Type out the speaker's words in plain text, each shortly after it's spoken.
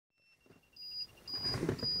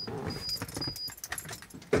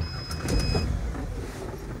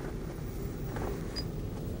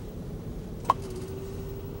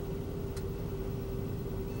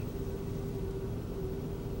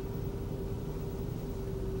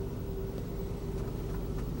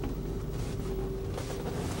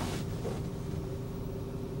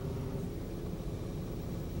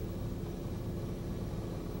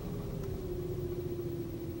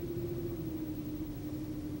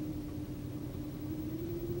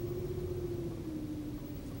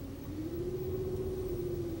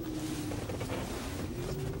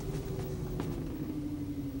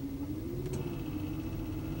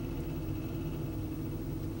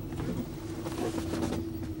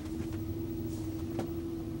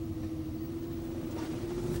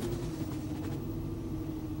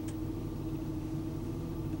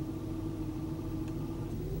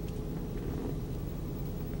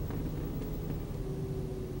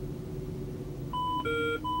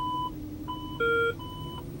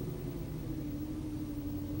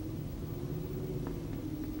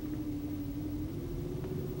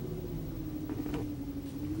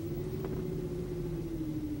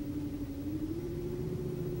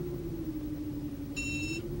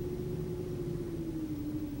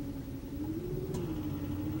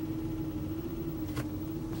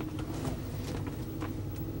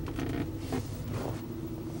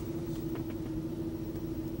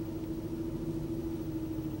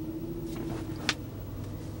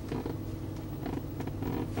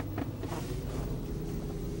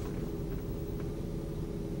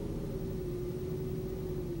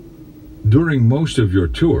During most of your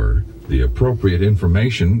tour, the appropriate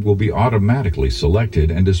information will be automatically selected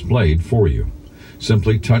and displayed for you.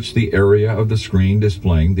 Simply touch the area of the screen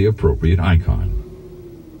displaying the appropriate icon.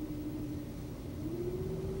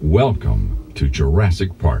 Welcome to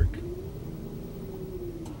Jurassic Park.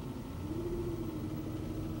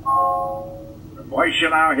 The voice you're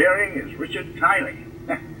now hearing is Richard Kiley.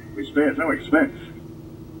 We spared no expense.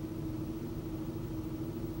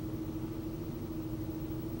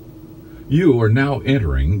 You are now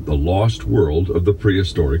entering the lost world of the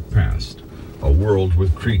prehistoric past, a world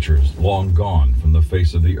with creatures long gone from the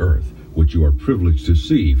face of the earth, which you are privileged to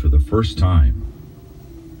see for the first time.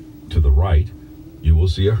 To the right, you will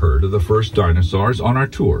see a herd of the first dinosaurs on our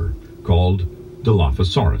tour, called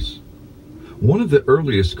Dilophosaurus. One of the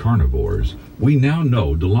earliest carnivores, we now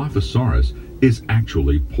know Dilophosaurus is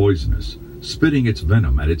actually poisonous, spitting its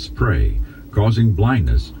venom at its prey, causing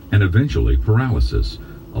blindness and eventually paralysis,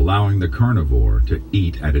 allowing the carnivore to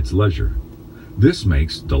eat at its leisure. This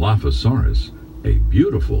makes Dilophosaurus a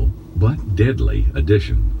beautiful but deadly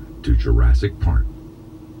addition to Jurassic Park.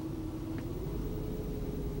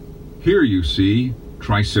 Here you see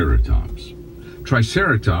Triceratops.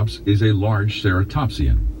 Triceratops is a large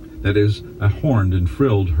ceratopsian, that is, a horned and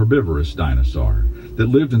frilled herbivorous dinosaur that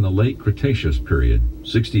lived in the late Cretaceous period,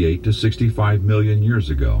 68 to 65 million years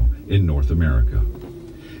ago in North America.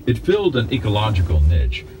 It filled an ecological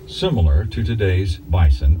niche similar to today's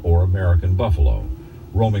bison or American buffalo,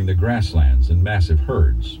 roaming the grasslands in massive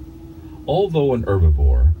herds. Although an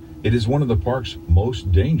herbivore, it is one of the park's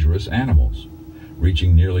most dangerous animals.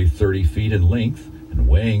 Reaching nearly 30 feet in length and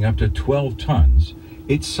weighing up to 12 tons,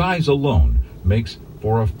 its size alone makes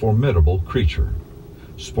for a formidable creature.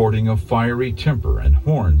 Sporting a fiery temper and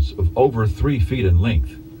horns of over 3 feet in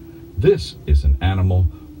length, this is an animal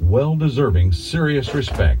well deserving serious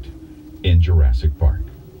respect in Jurassic Park.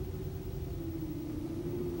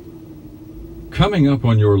 Coming up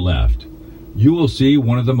on your left, you will see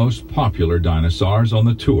one of the most popular dinosaurs on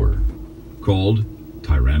the tour, called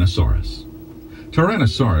Tyrannosaurus.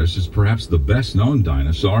 Tyrannosaurus is perhaps the best known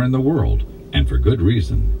dinosaur in the world, and for good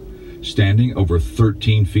reason. Standing over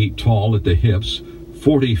 13 feet tall at the hips,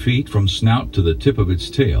 40 feet from snout to the tip of its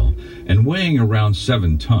tail, and weighing around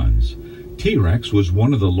 7 tons, T-Rex was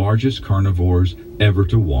one of the largest carnivores ever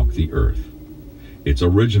to walk the earth. Its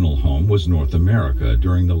original home was North America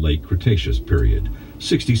during the late Cretaceous period,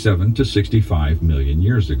 67 to 65 million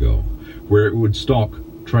years ago, where it would stalk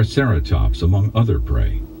Triceratops among other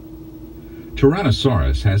prey.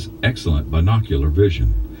 Tyrannosaurus has excellent binocular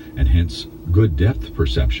vision, and hence good depth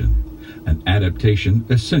perception, an adaptation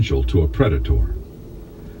essential to a predator.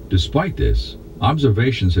 Despite this,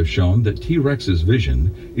 observations have shown that T-Rex's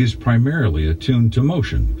vision is primarily attuned to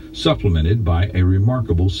motion, supplemented by a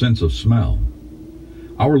remarkable sense of smell.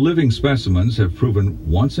 Our living specimens have proven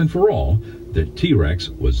once and for all that T-Rex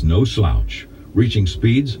was no slouch, reaching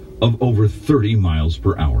speeds of over 30 miles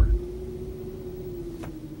per hour.